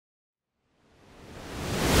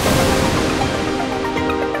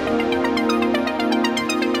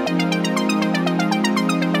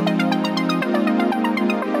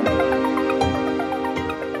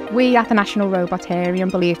We at the National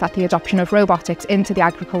Robotarium believe that the adoption of robotics into the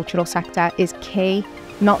agricultural sector is key,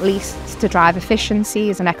 not least to drive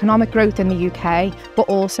efficiencies and economic growth in the UK, but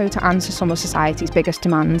also to answer some of society's biggest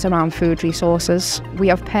demands around food resources. We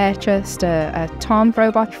have purchased a Tom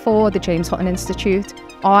robot for the James-Hutton Institute.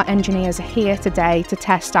 Our engineers are here today to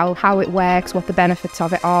test out how it works, what the benefits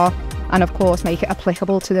of it are, and of course make it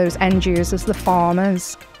applicable to those end users, the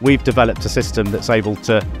farmers. We've developed a system that's able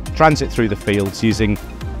to transit through the fields using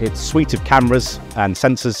its suite of cameras and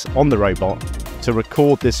sensors on the robot to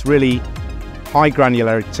record this really high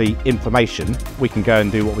granularity information. We can go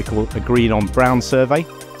and do what we call a green on brown survey.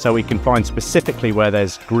 So we can find specifically where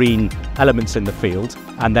there's green elements in the field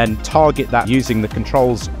and then target that using the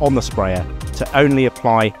controls on the sprayer to only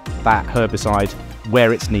apply that herbicide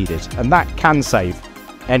where it's needed. And that can save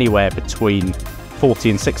anywhere between 40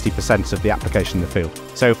 and 60% of the application in the field.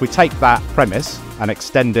 So if we take that premise and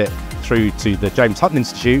extend it through to the James-Hutton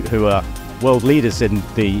Institute, who are world leaders in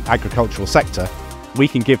the agricultural sector, we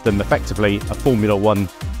can give them effectively a Formula One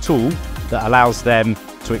tool that allows them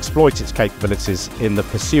to exploit its capabilities in the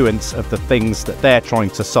pursuance of the things that they're trying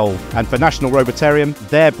to solve. And for National Robotarium,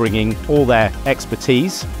 they're bringing all their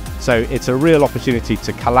expertise. So it's a real opportunity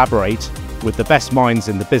to collaborate with the best minds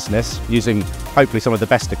in the business, using hopefully some of the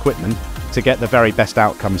best equipment to get the very best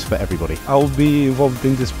outcomes for everybody. I'll be involved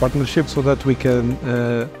in this partnership so that we can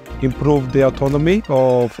improve the autonomy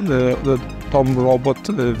of the Tom Robot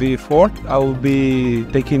V4. I'll be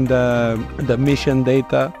taking the mission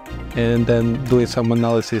data and then doing some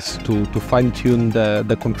analysis to fine-tune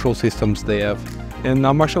the control systems they have. And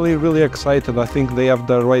I'm actually really excited. I think they have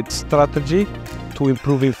the right strategy to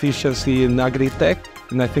improve efficiency in agri-tech,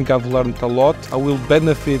 and I think I've learned a lot. I will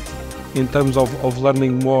benefit in terms of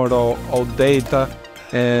learning more of data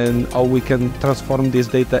and how we can transform this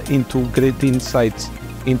data into great insights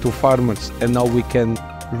into farmers, and how we can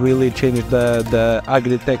really change the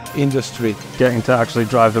agri-tech industry. Getting to actually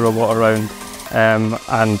drive the robot around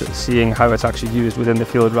and seeing how it's actually used within the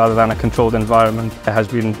field rather than a controlled environment, it has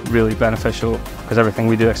been really beneficial, because everything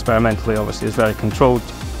we do experimentally obviously is very controlled,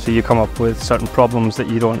 so you come up with certain problems that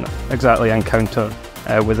you don't exactly encounter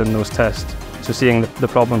within those tests. So seeing the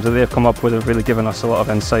problems that they've come up with have really given us a lot of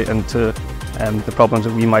insight into the problems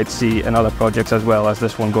that we might see in other projects as well as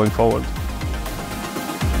this one going forward.